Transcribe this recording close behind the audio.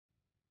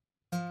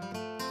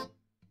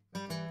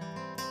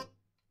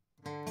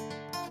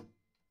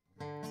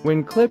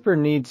When Klipper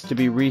needs to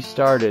be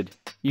restarted,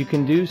 you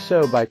can do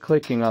so by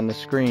clicking on the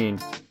screen.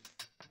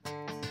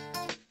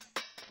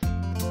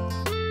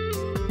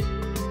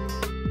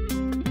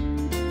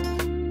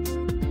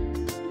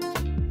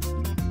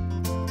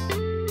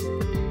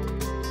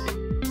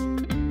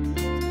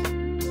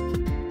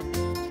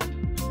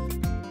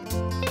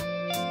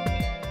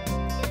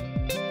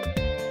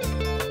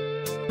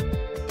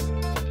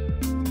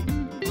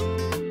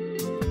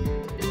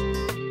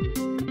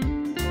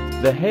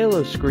 The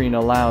halo screen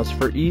allows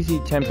for easy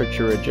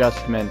temperature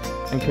adjustment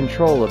and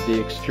control of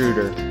the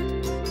extruder.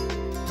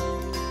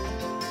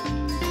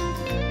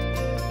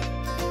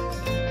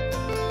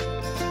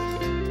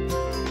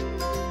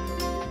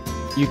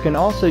 You can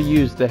also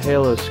use the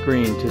halo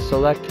screen to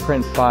select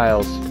print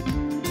files.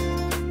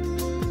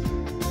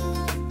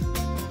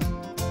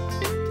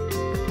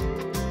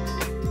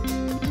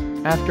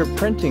 After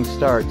printing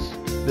starts,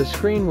 the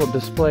screen will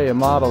display a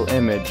model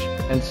image,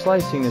 and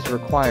slicing is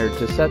required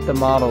to set the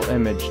model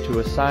image to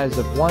a size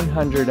of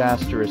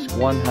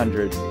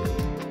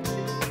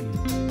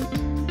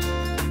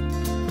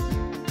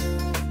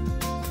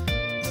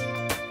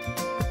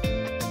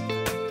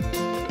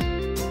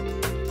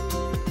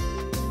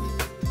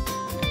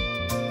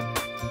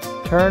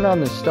Turn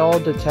on the stall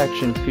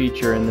detection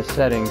feature in the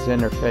settings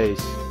interface.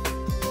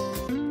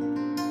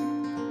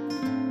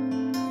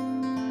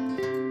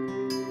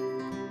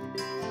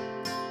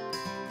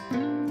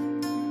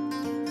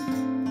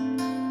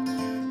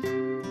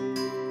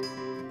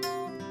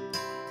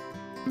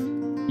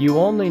 You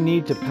only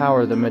need to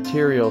power the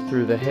material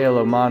through the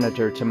halo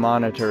monitor to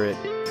monitor it.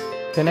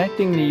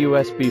 Connecting the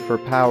USB for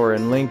power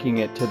and linking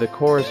it to the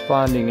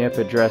corresponding IP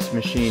address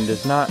machine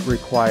does not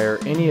require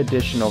any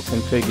additional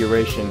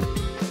configuration.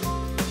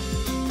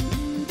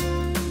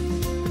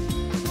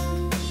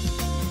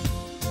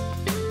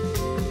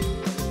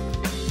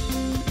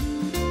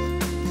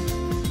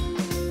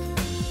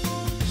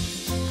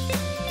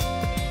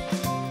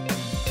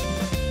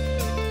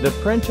 The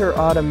printer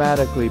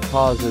automatically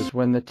pauses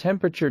when the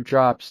temperature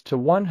drops to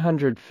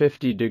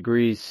 150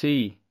 degrees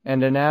C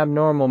and an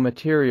abnormal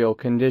material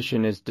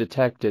condition is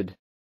detected.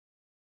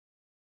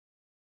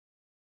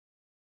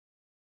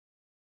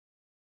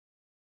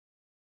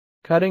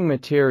 Cutting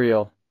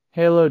material,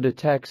 Halo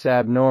detects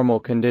abnormal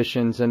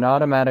conditions and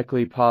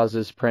automatically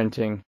pauses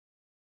printing.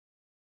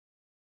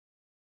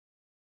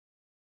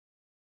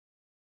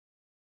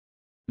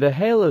 The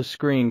Halo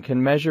screen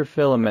can measure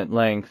filament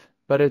length,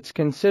 but it's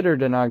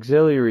considered an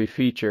auxiliary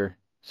feature,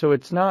 so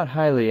it's not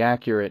highly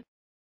accurate.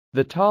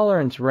 The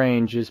tolerance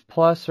range is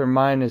plus or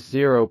minus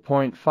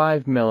 0.5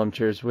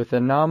 mm with a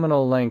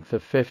nominal length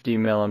of 50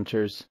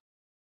 mm.